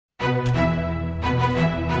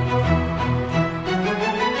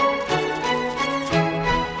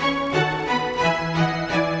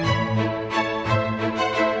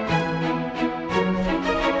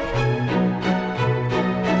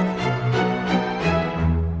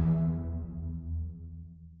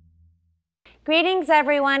Greetings,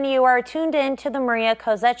 everyone. You are tuned in to the Maria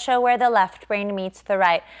Cozette Show, where the left brain meets the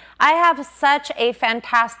right. I have such a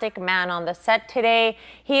fantastic man on the set today.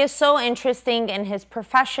 He is so interesting in his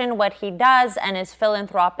profession, what he does, and his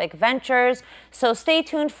philanthropic ventures. So stay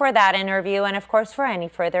tuned for that interview. And of course, for any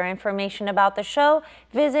further information about the show,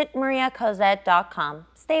 visit mariacozette.com.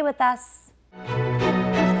 Stay with us.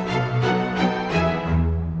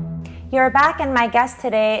 You're back, and my guest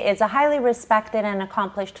today is a highly respected and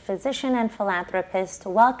accomplished physician and philanthropist.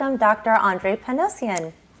 Welcome, Dr. Andre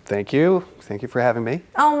Panossian. Thank you. Thank you for having me.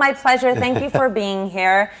 Oh, my pleasure. Thank you for being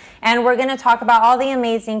here. And we're going to talk about all the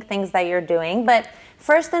amazing things that you're doing. But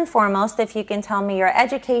first and foremost, if you can tell me your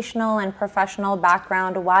educational and professional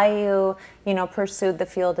background, why you pursued the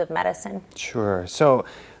field of medicine. Sure. So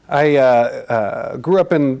I grew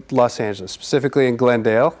up in Los Angeles, specifically in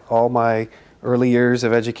Glendale. All my early years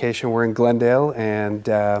of education were in Glendale, and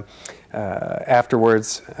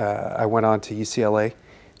afterwards I went on to UCLA,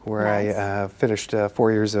 where Nice. I finished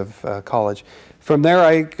 4 years of college. From there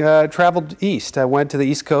I traveled east. I went to the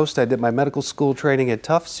East Coast. I did my medical school training at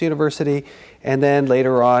Tufts University, and then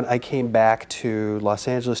later on I came back to Los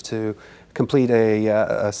Angeles to complete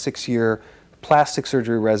a 6-year plastic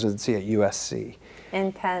surgery residency at USC.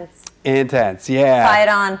 Intense. Intense, yeah. Fight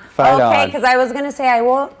on. Fight okay, on. because I was going to say I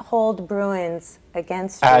won't hold Bruins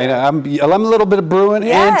against you. I know, I'm a little bit of Bruin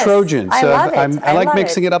and Trojan, I so love it. I like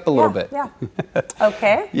mixing it up a little bit. Yeah.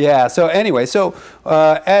 Okay. Yeah, so anyway,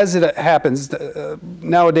 as it happens,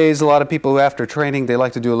 nowadays a lot of people after training, they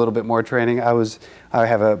like to do a little bit more training. I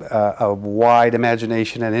have a wide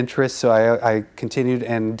imagination and interest, so I continued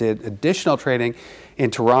and did additional training in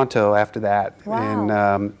Toronto after that. Wow.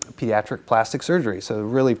 In pediatric plastic surgery. So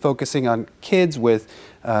really focusing on kids with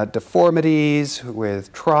deformities,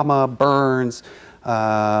 with trauma, burns,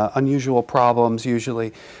 unusual problems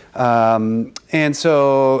usually. And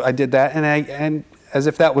so I did that, and as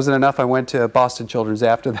if that wasn't enough, I went to Boston Children's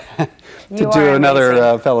after that to do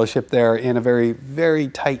another fellowship there in a very, very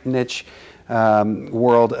tight niche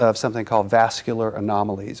world of something called vascular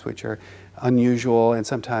anomalies, which are unusual and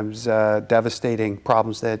sometimes devastating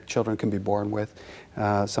problems that children can be born with.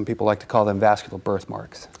 Some people like to call them vascular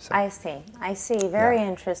birthmarks. So. I see. Very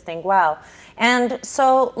interesting. Wow. And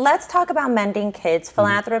so let's talk about mending kids.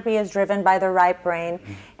 Philanthropy is driven by the right brain,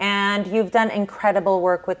 and you've done incredible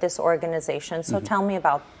work with this organization. So tell me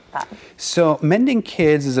about that. So Mending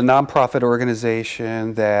Kids is a nonprofit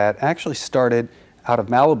organization that actually started out of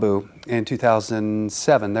Malibu in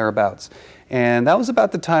 2007, thereabouts. And that was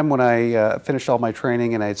about the time when I finished all my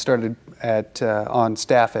training and I had started on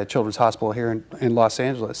staff at Children's Hospital here in Los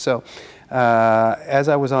Angeles. So as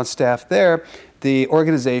I was on staff there, the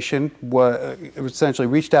organization essentially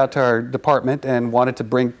reached out to our department and wanted to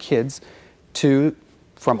bring kids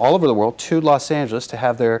from all over the world to Los Angeles to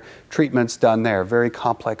have their treatments done there. Very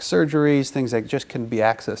complex surgeries, things that just couldn't be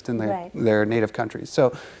accessed in their native countries.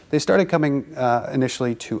 So they started coming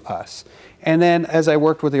initially to us. And then as I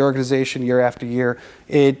worked with the organization year after year,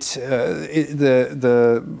 the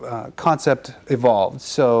concept evolved.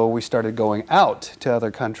 So we started going out to other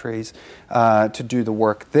countries to do the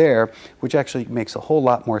work there, which actually makes a whole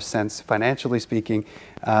lot more sense, financially speaking,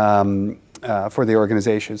 for the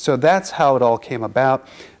organization. So that's how it all came about.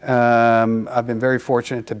 I've been very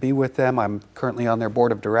fortunate to be with them. I'm currently on their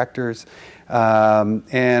board of directors.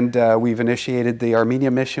 We've initiated the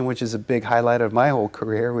Armenia mission, which is a big highlight of my whole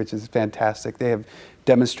career, which is fantastic. They have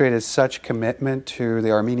demonstrated such commitment to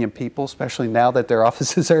the Armenian people, especially now that their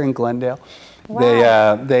offices are in Glendale.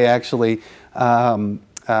 Wow. They actually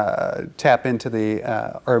tap into the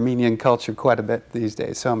Armenian culture quite a bit these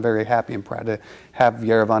days. So I'm very happy and proud to have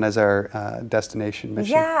Yerevan as our destination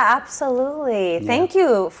mission. Yeah, absolutely. Yeah. Thank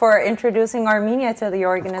you for introducing Armenia to the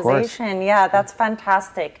organization. Yeah, that's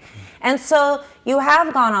fantastic. And so you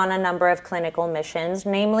have gone on a number of clinical missions,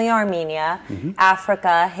 namely Armenia,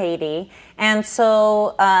 Africa, Haiti. And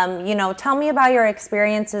so, tell me about your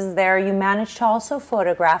experiences there. You managed to also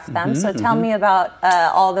photograph them. So tell me about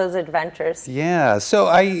all those adventures. Yeah, so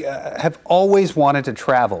I have always wanted to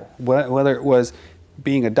travel, whether it was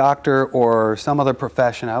being a doctor or some other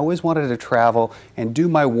profession. I always wanted to travel and do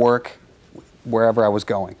my work wherever I was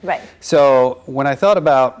going. Right. So when I thought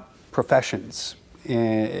about professions,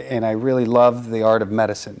 and I really loved the art of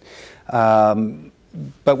medicine.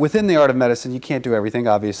 But within the art of medicine, you can't do everything,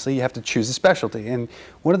 obviously. You have to choose a specialty. And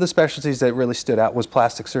one of the specialties that really stood out was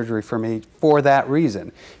plastic surgery for me for that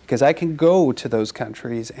reason. Because I can go to those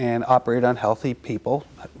countries and operate on healthy people,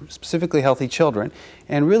 specifically healthy children,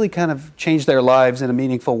 and really kind of change their lives in a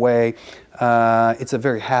meaningful way. It's a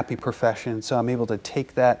very happy profession, so I'm able to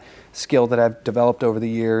take that skill that I've developed over the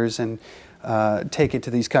years and take it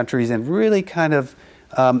to these countries and really kind of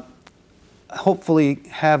hopefully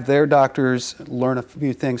have their doctors learn a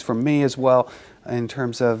few things from me as well in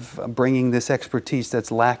terms of bringing this expertise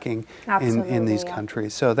that's lacking in these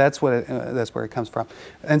countries. So that's what that's where it comes from.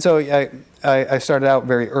 And so I started out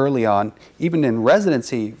very early on, even in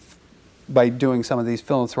residency, by doing some of these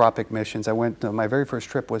philanthropic missions. I went. My very first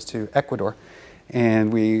trip was to Ecuador,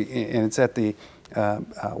 and it's at the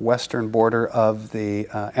western border of the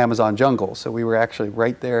Amazon jungle. So we were actually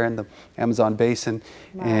right there in the Amazon basin,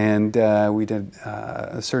 wow. And we did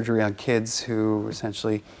surgery on kids who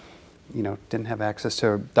essentially, didn't have access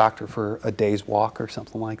to a doctor for a day's walk or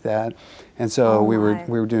something like that. And so we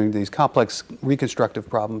were doing these complex reconstructive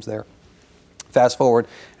problems there. Fast forward,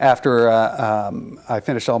 after I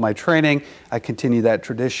finished all my training, I continued that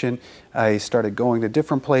tradition. I started going to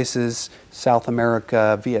different places: South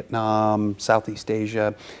America, Vietnam, Southeast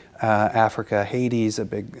Asia, Africa, Haiti's a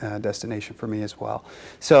big destination for me as well.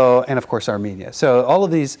 So, and of course Armenia. So all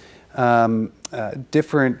of these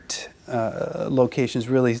different locations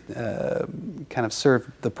really kind of served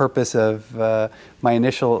the purpose of my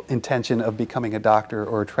initial intention of becoming a doctor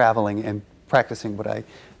or traveling and practicing what I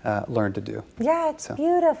learned to do. Yeah, it's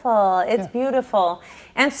beautiful. It's beautiful.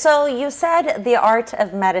 And so you said the art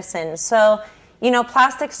of medicine. So,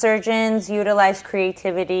 plastic surgeons utilize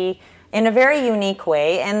creativity in a very unique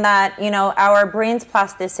way, and that, our brain's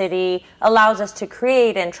plasticity allows us to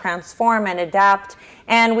create and transform and adapt.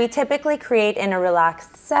 And we typically create in a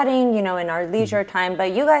relaxed setting, in our leisure time,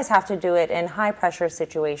 but you guys have to do it in high pressure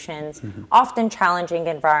situations, often challenging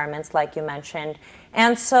environments like you mentioned.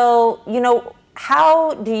 And so,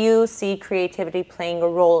 how do you see creativity playing a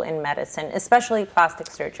role in medicine, especially plastic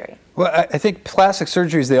surgery? Well, I think plastic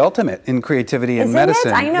surgery is the ultimate in creativity in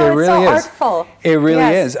medicine. I know, it's so artful. It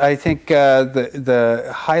really is. I think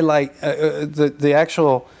the highlight, the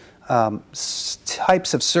actual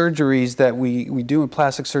types of surgeries that we do in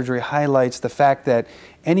plastic surgery highlights the fact that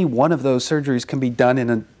any one of those surgeries can be done in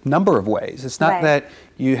a number of ways. It's not that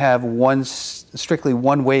you have strictly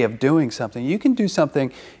one way of doing something. You can do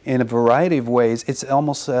something in a variety of ways. It's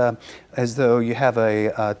almost as though you have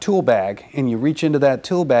a tool bag, and you reach into that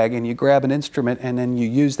tool bag and you grab an instrument and then you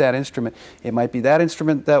use that instrument. It might be that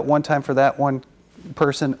instrument that one time for that one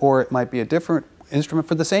person, or it might be a different instrument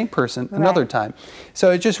for the same person another time.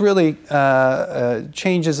 So it just really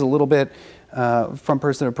changes a little bit from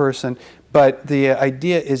person to person. But the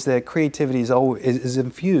idea is that creativity is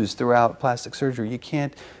infused throughout plastic surgery. You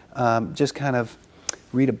can't just kind of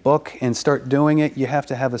read a book and start doing it. You have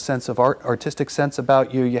to have a sense of artistic sense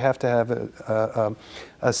about you. You have to have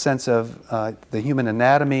a sense of the human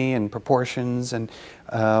anatomy and proportions and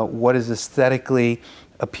what is aesthetically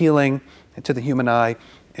appealing to the human eye,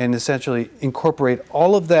 and essentially incorporate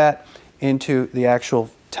all of that into the actual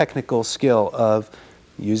technical skill of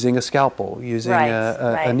using a scalpel, using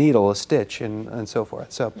a needle, a stitch, and so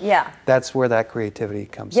forth. So that's where that creativity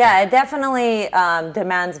comes from. Yeah, it definitely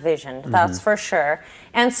demands vision, that's for sure.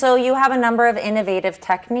 And so you have a number of innovative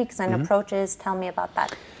techniques and approaches. Tell me about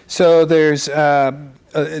that. So there's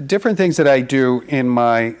different things that I do in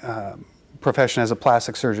my profession as a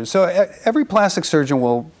plastic surgeon. So every plastic surgeon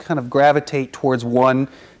will kind of gravitate towards one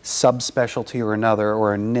subspecialty or another,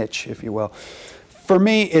 or a niche, if you will. For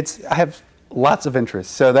me, I have lots of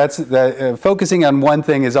interests, so that's focusing on one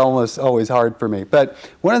thing is almost always hard for me. But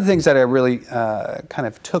one of the things that I really kind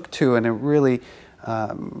of took to, and it really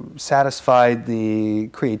satisfied the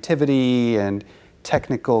creativity and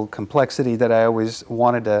technical complexity that I always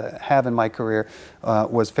wanted to have in my career,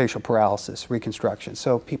 was facial paralysis reconstruction.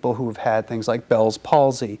 So people who have had things like Bell's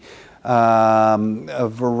palsy, a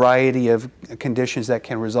variety of conditions that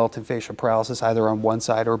can result in facial paralysis either on one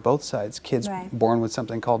side or both sides. Kids born with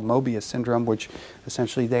something called Mobius syndrome, which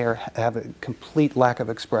essentially they have a complete lack of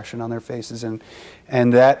expression on their faces, and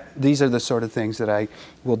these are the sort of things that I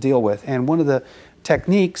will deal with. And one of the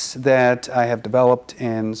techniques that I have developed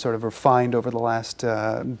and sort of refined over the last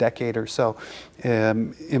decade or so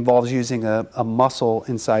involves using a muscle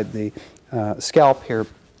inside the scalp here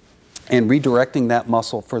and redirecting that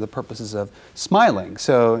muscle for the purposes of smiling.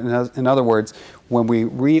 So in other words, when we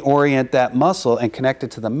reorient that muscle and connect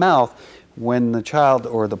it to the mouth, when the child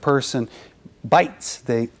or the person bites,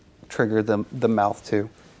 they trigger the mouth to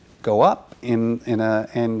go up and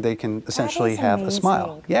they can essentially have a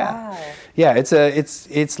smile. Wow. Yeah,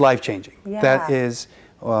 it's life-changing. Yeah. That is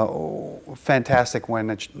fantastic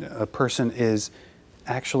when a person is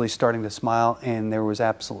actually starting to smile and there was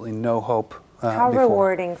absolutely no hope How before.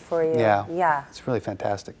 rewarding for you. Yeah, it's really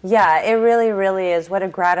fantastic. Yeah, it really, really is. What a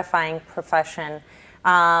gratifying profession.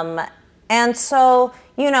 And so,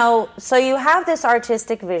 you know, so you have this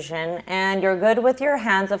artistic vision and you're good with your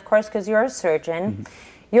hands, of course, because you're a surgeon.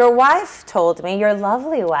 Your wife told me, your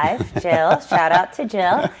lovely wife, Jill, shout out to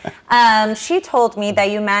Jill, she told me that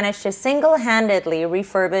you managed to single-handedly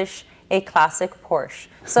refurbish a classic Porsche.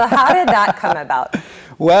 So how did that come about?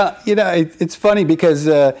 Well, you know, it's funny because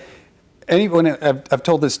anyone I've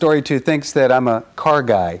told this story to thinks that I'm a car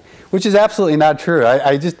guy, which is absolutely not true.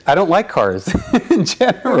 I don't like cars in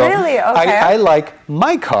general. Really? Okay. I like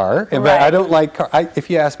my car, but Right. I don't like car. If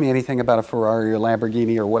you ask me anything about a Ferrari or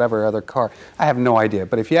Lamborghini or whatever other car, I have no idea.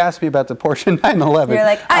 But if you ask me about the Porsche 911, You're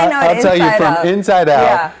like, I know it I'll tell you inside from out. inside out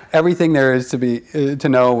Yeah. everything there is to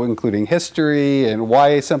know, including history and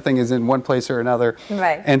why something is in one place or another.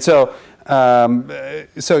 Right. And so. So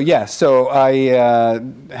I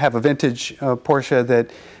have a vintage Porsche that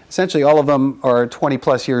essentially all of them are 20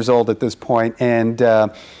 plus years old at this point, and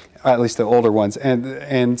at least the older ones,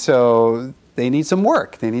 and so they need some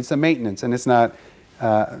work, they need some maintenance, and it's not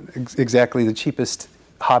exactly the cheapest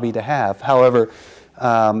hobby to have. However,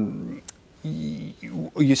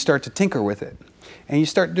 you start to tinker with it. And you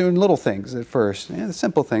start doing little things at first, the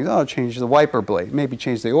simple things. Oh, change the wiper blade, maybe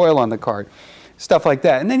change the oil on the car. Stuff like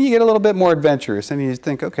that. And then you get a little bit more adventurous and you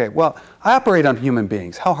think, okay, well, I operate on human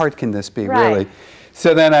beings. How hard can this be, Right. really?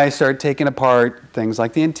 So then I start taking apart things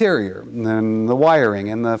like the interior, and then the wiring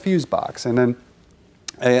and the fuse box. And then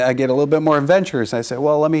I get a little bit more adventurous. I say,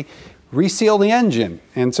 well, let me reseal the engine.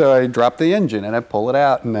 And so I drop the engine and I pull it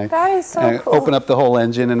out and That is so I cool. open up the whole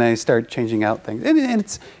engine and I start changing out things. And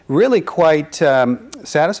it's really quite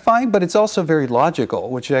satisfying, but it's also very logical,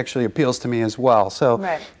 which actually appeals to me as well. So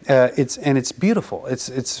Right. it's beautiful.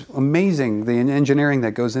 It's amazing, the engineering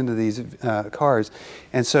that goes into these cars.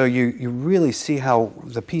 And so you really see how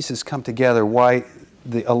the pieces come together, why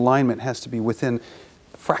the alignment has to be within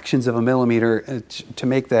fractions of a millimeter to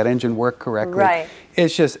make that engine work correctly. Right. It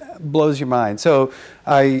just blows your mind. So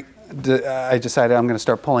I decided I'm going to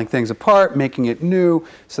start pulling things apart, making it new,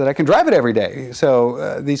 so that I can drive it every day.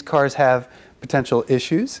 So these cars have potential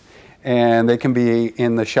issues, and they can be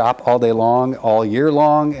in the shop all day long, all year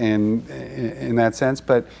long, and in that sense.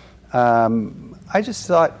 But I just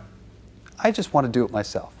thought, I just want to do it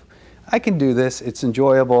myself. I can do this. It's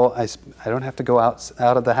enjoyable. I don't have to go out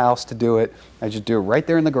of the house to do it. I just do it right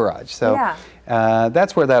there in the garage. So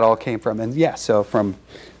that's where that all came from. And yeah, so from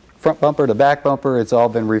front bumper to back bumper, it's all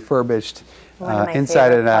been refurbished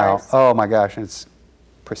inside and out. Cars. Oh my gosh, it's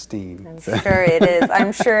pristine. I'm sure it is.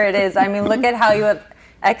 I'm sure it is. I mean, look at how you have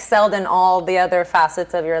excelled in all the other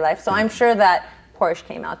facets of your life. So I'm sure that Porsche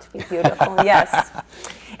came out to be beautiful. Yes.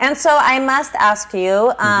 And so I must ask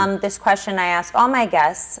you this question I ask all my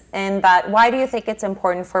guests, in that why do you think it's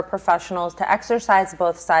important for professionals to exercise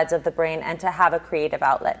both sides of the brain and to have a creative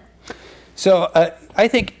outlet? So I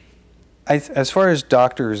think as far as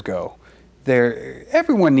doctors go,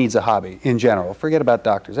 everyone needs a hobby in general. Forget about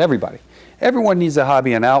doctors, everybody. Everyone needs a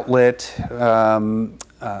hobby, an outlet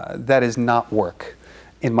that is not work,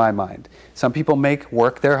 in my mind. Some people make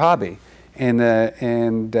work their hobby.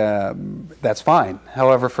 And that's fine.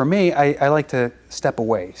 However, for me, I like to step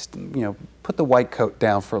away, put the white coat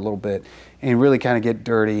down for a little bit and really kind of get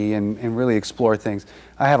dirty and really explore things.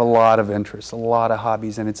 I have a lot of interests, a lot of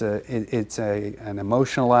hobbies, and it's an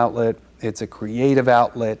emotional outlet. It's a creative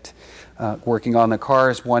outlet. Working on the car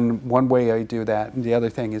is one way I do that. And the other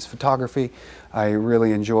thing is photography. I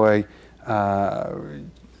really enjoy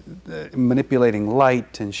manipulating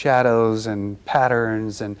light and shadows and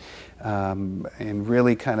patterns and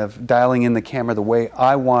really kind of dialing in the camera the way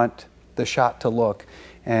I want the shot to look.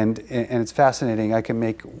 And it's fascinating. I can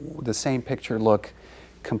make the same picture look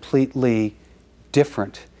completely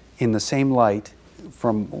different in the same light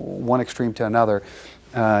from one extreme to another,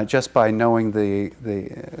 just by knowing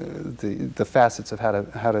the facets of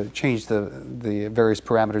how to change the various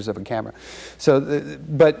parameters of a camera. So,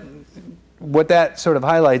 but what that sort of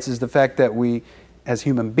highlights is the fact that we, as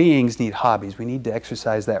human beings, need hobbies. We need to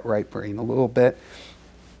exercise that right brain a little bit,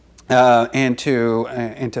 and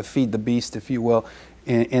to feed the beast, if you will,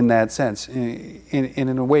 in that sense, and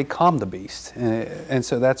in a way calm the beast. And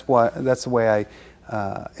so that's the way I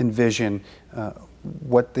envision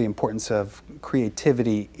what the importance of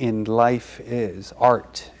creativity in life is.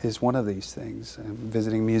 Art is one of these things.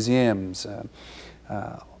 Visiting museums.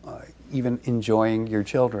 Even enjoying your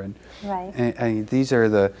children. Right. And these are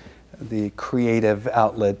the creative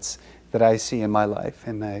outlets that I see in my life,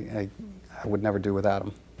 and I would never do without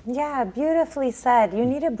them. Yeah, beautifully said. You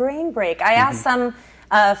need a brain break. I asked some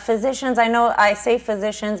physicians, I know I say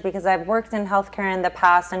physicians because I've worked in healthcare in the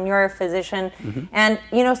past, and you're a physician. And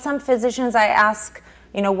some physicians I ask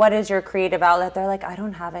you know, what is your creative outlet? They're like, I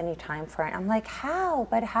don't have any time for it. I'm like, how?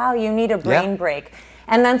 But how? You need a brain break.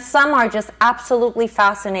 And then some are just absolutely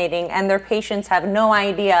fascinating and their patients have no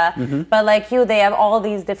idea. But like you, they have all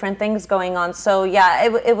these different things going on. So yeah,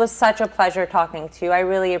 it was such a pleasure talking to you. I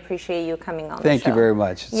really appreciate you coming on the show. Thank you very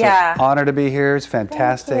much. It's an honor to be here. It's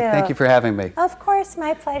fantastic. Thank you for having me. Of course,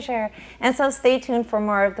 my pleasure. And so stay tuned for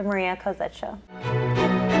more of the Maria Cozette Show.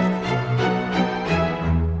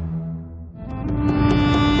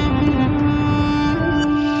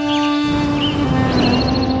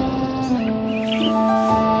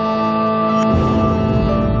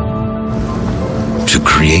 To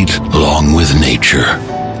create along with nature.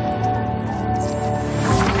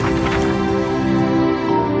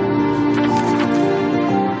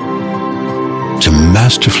 To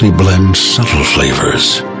masterfully blend subtle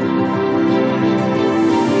flavors.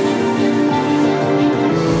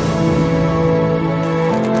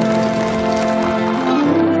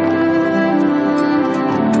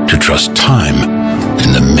 To trust time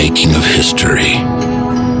in the making of history.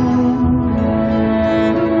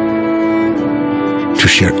 To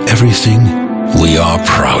share everything we are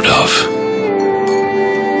proud of.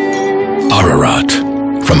 Ararat,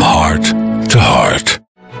 from heart to heart.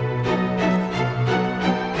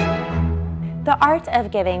 The Art of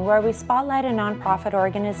Giving, where we spotlight a nonprofit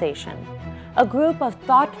organization. A group of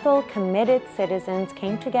thoughtful, committed citizens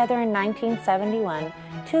came together in 1971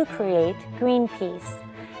 to create Greenpeace.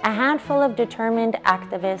 A handful of determined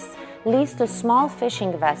activists leased a small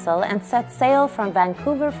fishing vessel and set sail from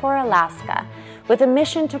Vancouver for Alaska with a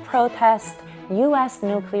mission to protest U.S.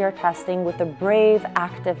 nuclear testing with a brave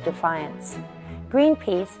act of defiance.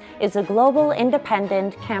 Greenpeace is a global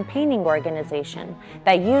independent campaigning organization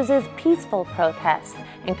that uses peaceful protest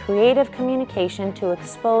and creative communication to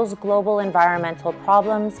expose global environmental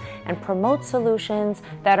problems and promote solutions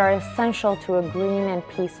that are essential to a green and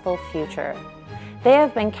peaceful future. They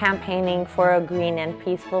have been campaigning for a green and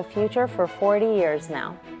peaceful future for 40 years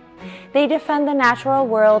now. They defend the natural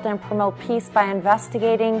world and promote peace by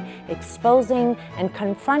investigating, exposing, and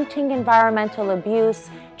confronting environmental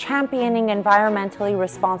abuse, championing environmentally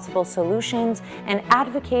responsible solutions, and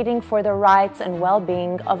advocating for the rights and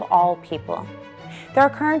well-being of all people. Their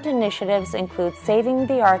current initiatives include saving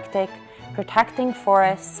the Arctic, protecting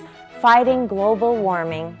forests, fighting global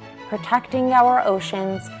warming, protecting our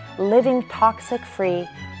oceans, living toxic-free,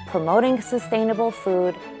 promoting sustainable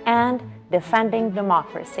food, and defending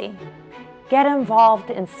democracy. Get involved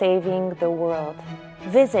in saving the world.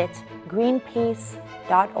 Visit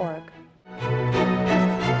greenpeace.org.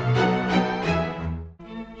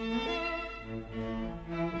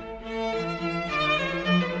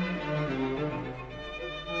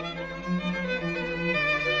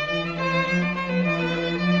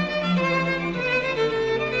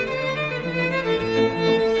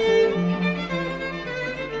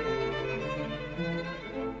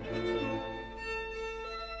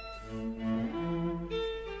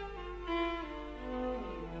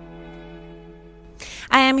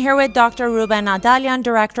 I am here with Dr. Ruben Adalian,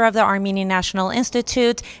 Director of the Armenian National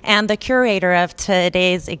Institute and the curator of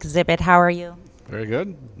today's exhibit. How are you? Very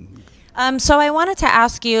good. So I wanted to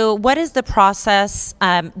ask you, what is the process,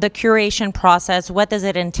 the curation process? What does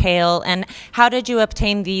it entail? And how did you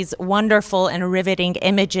obtain these wonderful and riveting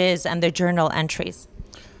images and the journal entries?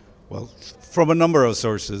 Well, from a number of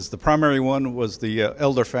sources. The primary one was the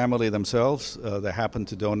elder family themselves. They happened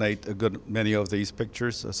to donate a good many of these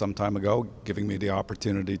pictures some time ago, giving me the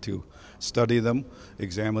opportunity to study them,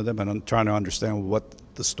 examine them, and I'm trying to understand what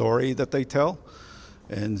the story that they tell.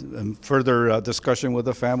 And further discussion with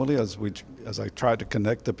the family as I tried to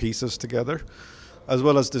connect the pieces together, as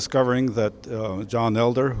well as discovering that John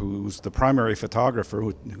Elder, who's the primary photographer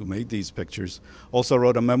who made these pictures, also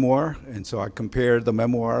wrote a memoir. And so I compared the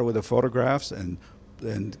memoir with the photographs and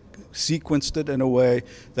sequenced it in a way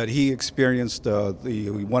that he experienced the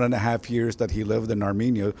 1.5 years that he lived in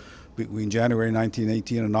Armenia between January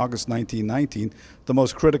 1918 and August 1919, the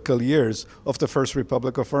most critical years of the First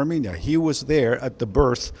Republic of Armenia. He was there at the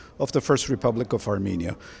birth of the First Republic of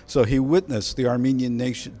Armenia. So he witnessed the Armenian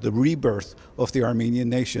nation, the rebirth of the Armenian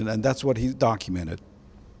nation, and that's what he documented.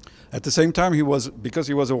 At the same time, because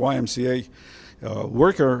he was a YMCA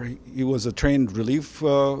worker, he was a trained relief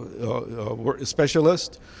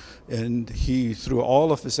specialist, and he threw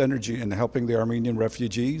all of his energy in helping the Armenian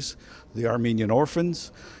refugees, the Armenian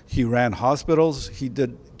orphans. He ran hospitals. He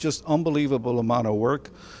did just unbelievable amount of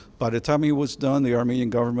work. By the time he was done, the Armenian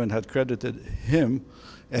government had credited him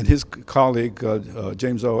and his colleague,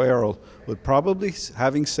 James O'Errell, with probably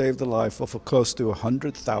having saved the life of close to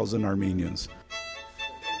 100,000 Armenians.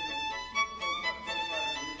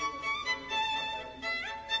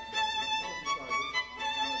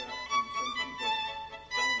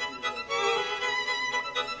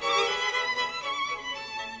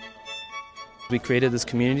 We created this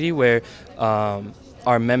community where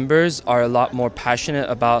our members are a lot more passionate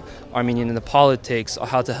about Armenian in the politics,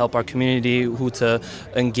 how to help our community, who to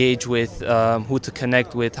engage with, who to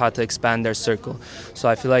connect with, how to expand their circle. So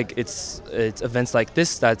I feel like it's events like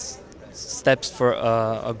this that's steps for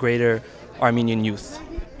a greater Armenian youth.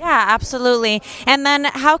 Yeah, absolutely. And then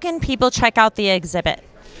how can people check out the exhibit?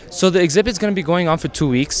 So the exhibit is going to be going on for 2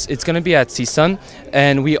 weeks. It's going to be at CSUN,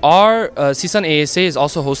 and we are, CSUN ASA is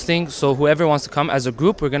also hosting, so whoever wants to come as a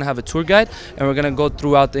group, we're going to have a tour guide, and we're going to go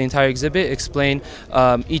throughout the entire exhibit, explain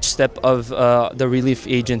each step of the relief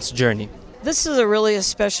agent's journey. This is a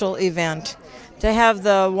special event. To have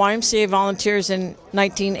the YMCA volunteers in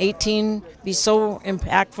 1918 be so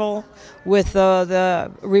impactful with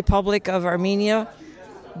the Republic of Armenia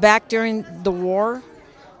back during the war,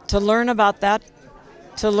 to learn about that,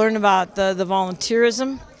 to learn about the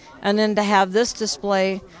volunteerism, and then to have this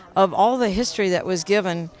display of all the history that was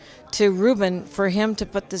given to Ruben for him to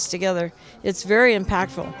put this together. It's very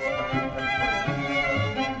impactful.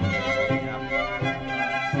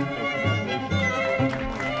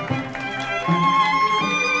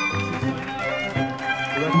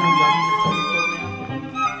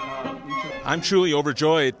 I'm truly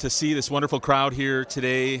overjoyed to see this wonderful crowd here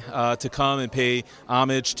today to come and pay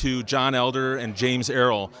homage to John Elder and James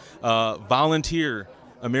Errol, volunteer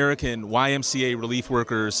American YMCA relief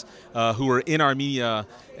workers who were in Armenia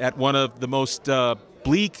at one of the most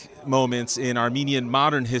bleak moments in Armenian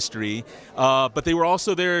modern history, but they were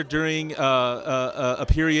also there during a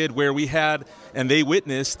period where we had, and they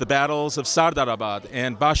witnessed the battles of Sardarabad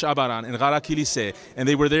and Bash Abaran and Gara Kilise, and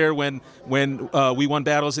they were there when we won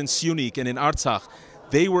battles in Syunik and in Artsakh.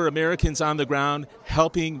 They were Americans on the ground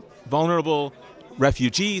helping vulnerable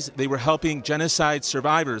refugees. They were helping genocide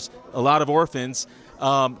survivors, a lot of orphans,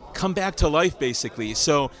 come back to life, basically.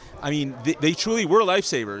 So, I mean, they truly were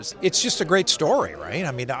lifesavers. It's just a great story, right?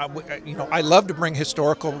 I mean, I love to bring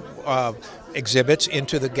historical exhibits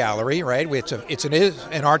into the gallery, right? It's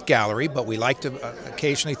an art gallery, but we like to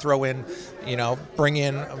occasionally throw in, bring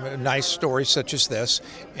in nice stories such as this,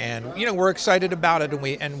 and we're excited about it,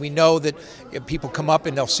 and we know that if people come up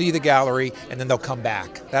and they'll see the gallery and then they'll come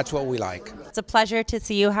back. That's what we like. It's a pleasure to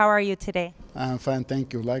see you. How are you today? I'm fine,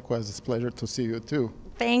 thank you. Likewise, it's a pleasure to see you too.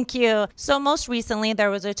 Thank you. So most recently,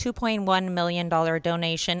 there was a $2.1 million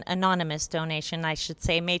donation, anonymous donation, I should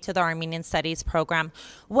say, made to the Armenian Studies program.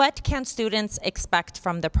 What can students expect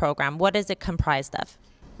from the program? What is it comprised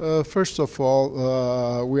of? First of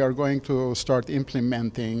all, we are going to start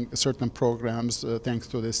implementing certain programs thanks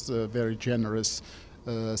to this very generous,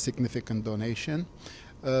 significant donation.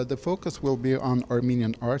 The focus will be on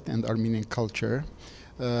Armenian art and Armenian culture,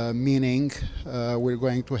 meaning we're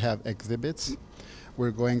going to have exhibits.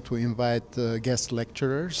 We're going to invite guest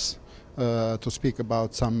lecturers to speak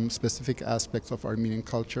about some specific aspects of Armenian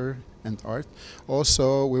culture and art.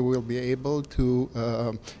 Also, we will be able to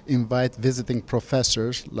invite visiting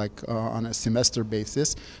professors, like on a semester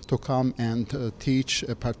basis, to come and teach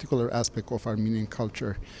a particular aspect of Armenian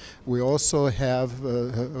culture. We also have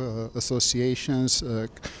associations,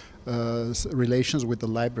 relations with the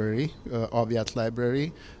library, Aviat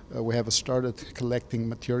Library. We have started collecting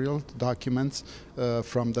material, documents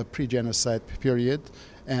from the pre-genocide period,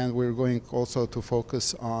 and we're going also to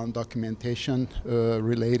focus on documentation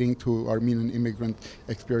relating to Armenian immigrant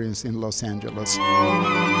experience in Los Angeles.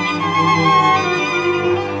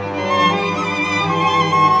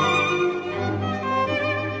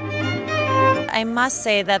 I must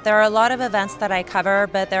say that there are a lot of events that I cover,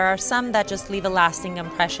 but there are some that just leave a lasting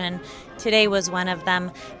impression. Today was one of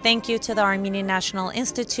them. Thank you to the Armenian National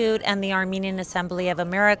Institute and the Armenian Assembly of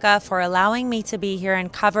America for allowing me to be here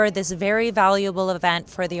and cover this very valuable event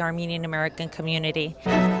for the Armenian American community.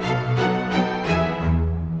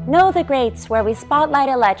 Know the Greats, where we spotlight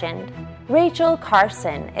a legend. Rachel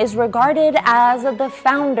Carson is regarded as the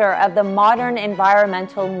founder of the modern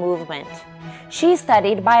environmental movement. She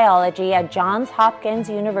studied biology at Johns Hopkins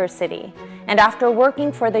University, and after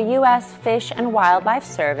working for the U.S. Fish and Wildlife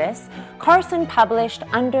Service, Carson published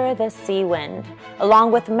Under the Sea Wind,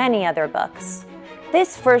 along with many other books.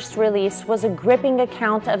 This first release was a gripping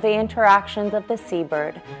account of the interactions of the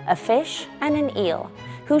seabird, a fish, and an eel,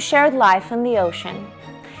 who shared life in the ocean.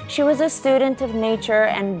 She was a student of nature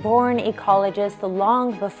and born ecologist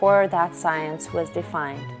long before that science was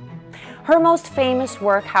defined. Her most famous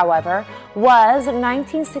work, however, was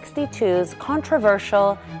 1962's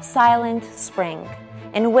controversial Silent Spring,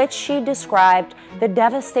 in which she described the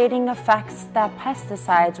devastating effects that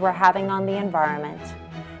pesticides were having on the environment.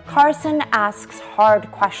 Carson asks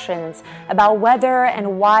hard questions about whether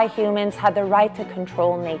and why humans had the right to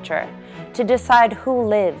control nature, to decide who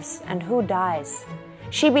lives and who dies.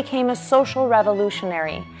 She became a social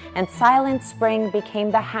revolutionary, and Silent Spring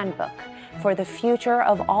became the handbook for the future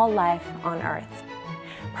of all life on Earth.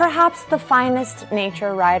 Perhaps the finest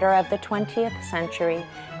nature writer of the 20th century,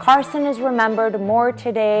 Carson is remembered more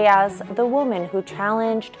today as the woman who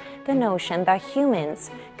challenged the notion that humans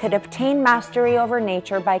could obtain mastery over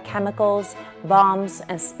nature by chemicals, bombs,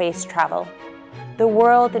 and space travel. The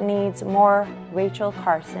world needs more Rachel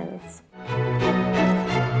Carsons.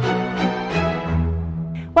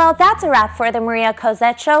 Well, that's a wrap for the Maria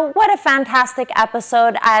Cozette Show. What a fantastic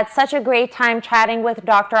episode. I had such a great time chatting with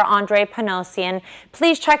Dr. Andre Panossian.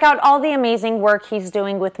 Please check out all the amazing work he's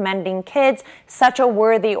doing with Mending Kids, such a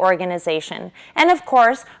worthy organization. And of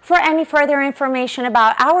course, for any further information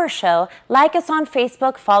about our show, like us on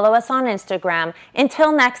Facebook, follow us on Instagram.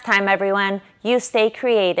 Until next time, everyone, you stay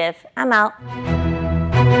creative. I'm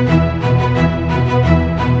out.